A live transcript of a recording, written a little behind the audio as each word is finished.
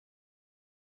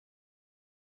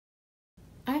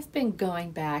I've been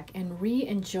going back and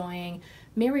re-enjoying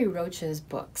Mary Roach's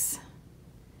books.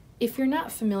 If you're not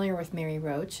familiar with Mary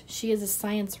Roach, she is a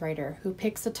science writer who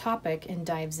picks a topic and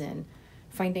dives in,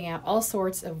 finding out all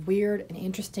sorts of weird and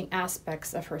interesting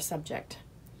aspects of her subject.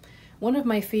 One of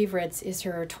my favorites is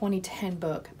her 2010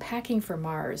 book, Packing for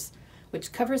Mars,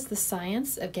 which covers the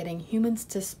science of getting humans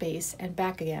to space and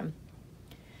back again.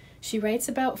 She writes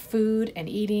about food and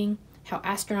eating, how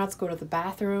astronauts go to the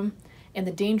bathroom, and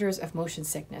the dangers of motion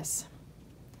sickness.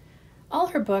 All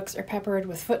her books are peppered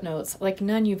with footnotes like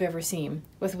none you've ever seen,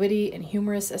 with witty and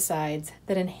humorous asides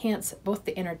that enhance both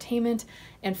the entertainment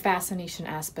and fascination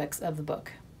aspects of the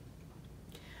book.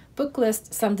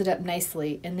 Booklist summed it up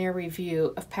nicely in their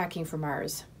review of Packing for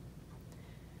Mars.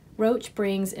 Roach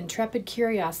brings intrepid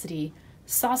curiosity,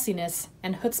 sauciness,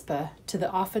 and chutzpah to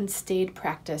the often staid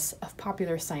practice of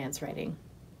popular science writing.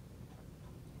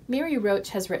 Mary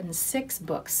Roach has written 6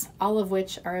 books, all of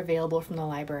which are available from the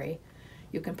library.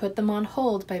 You can put them on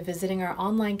hold by visiting our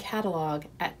online catalog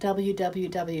at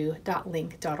www.link.org.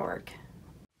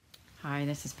 Hi,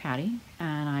 this is Patty,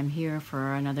 and I'm here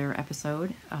for another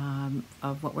episode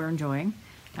of what we're enjoying.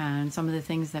 And some of the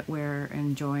things that we're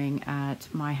enjoying at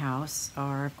my house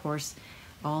are, of course,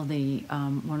 all the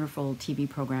wonderful TV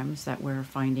programs that we're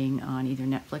finding on either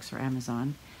Netflix or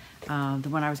Amazon. The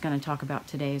one I was going to talk about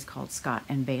today is called Scott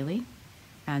and Bailey,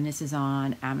 and this is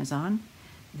on Amazon.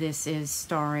 This is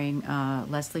starring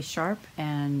Leslie Sharp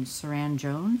and Suranne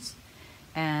Jones,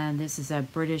 and this is a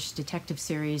British detective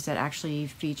series that actually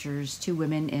features 2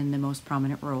 women in the most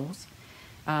prominent roles.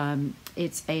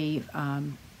 It's a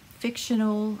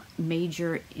fictional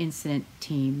major incident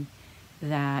team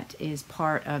that is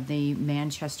part of the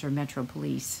Manchester Metro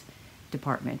Police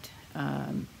Department,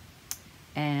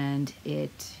 and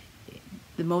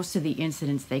most of the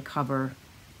incidents they cover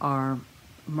are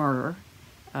murders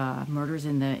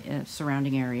in the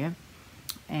surrounding area,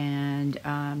 and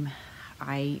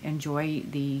I enjoy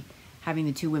having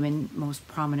the 2 women most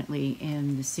prominently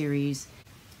in the series.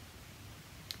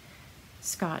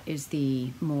 Scott is the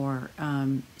more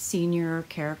senior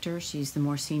character. She's the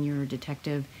more senior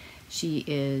detective. She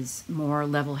is more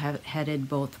level-headed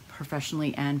both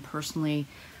professionally and personally,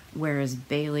 whereas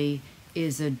Bailey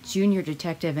is a junior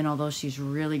detective, and although she's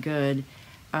really good,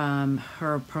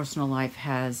 her personal life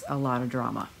has a lot of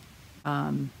drama.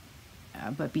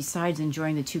 But besides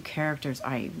enjoying the 2 characters,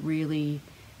 I really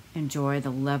enjoy the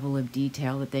level of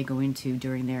detail that they go into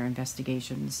during their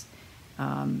investigations.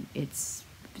 It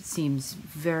seems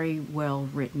very well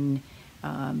written.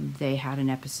 They had an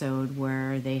episode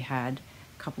where they had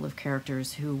a couple of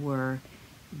characters who were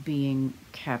being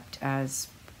kept as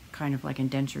kind of like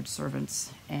indentured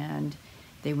servants, and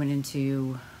they went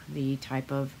into the type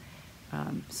of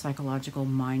psychological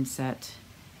mindset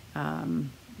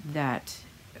that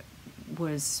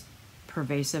was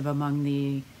pervasive among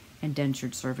the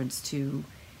indentured servants to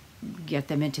get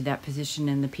them into that position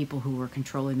and the people who were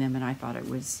controlling them, and I thought it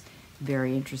was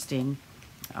very interesting.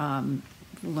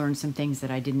 Learned some things that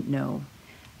I didn't know.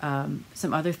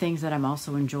 Some other things that I'm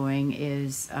also enjoying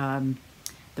is the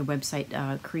website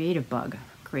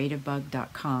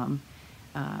creativebug.com,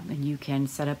 and you can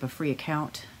set up a free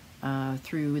account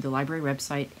through the library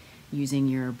website using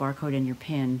your barcode and your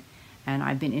PIN, and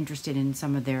I've been interested in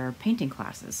some of their painting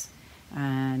classes,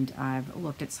 and I've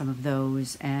looked at some of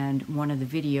those, and one of the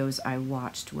videos I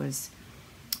watched was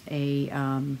a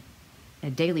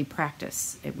daily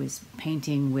practice. It was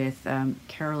painting with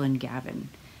Carolyn Gavin,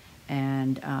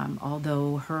 and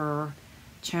although her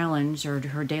challenge or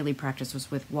her daily practice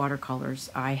was with watercolors,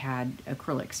 I had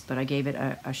acrylics, but I gave it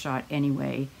a shot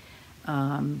anyway.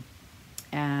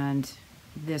 And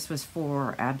this was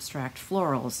for abstract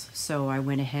florals, so I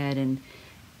went ahead and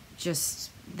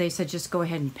they said just go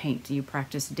ahead and paint. You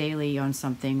practice daily on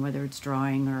something, whether it's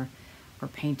drawing or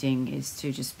painting, is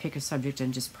to just pick a subject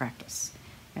and just practice.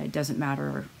 It doesn't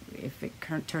matter if it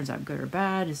turns out good or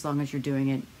bad, as long as you're doing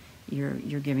it,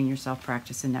 you're giving yourself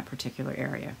practice in that particular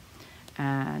area.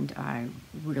 And I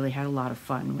really had a lot of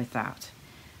fun with that.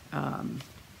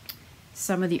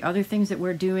 Some of the other things that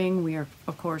we're doing, we are,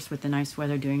 of course, with the nice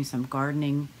weather, doing some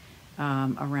gardening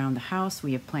around the house.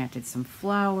 We have planted some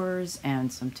flowers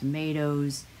and some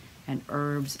tomatoes and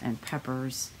herbs and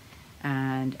peppers,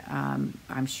 and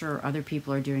I'm sure other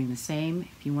people are doing the same.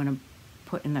 If you want to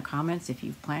put in the comments if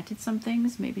you've planted some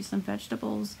things, maybe some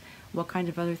vegetables, what kind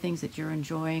of other things that you're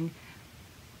enjoying,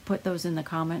 put those in the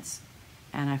comments,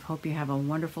 and I hope you have a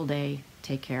wonderful day.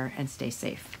 Take care and stay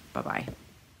safe. Bye-bye.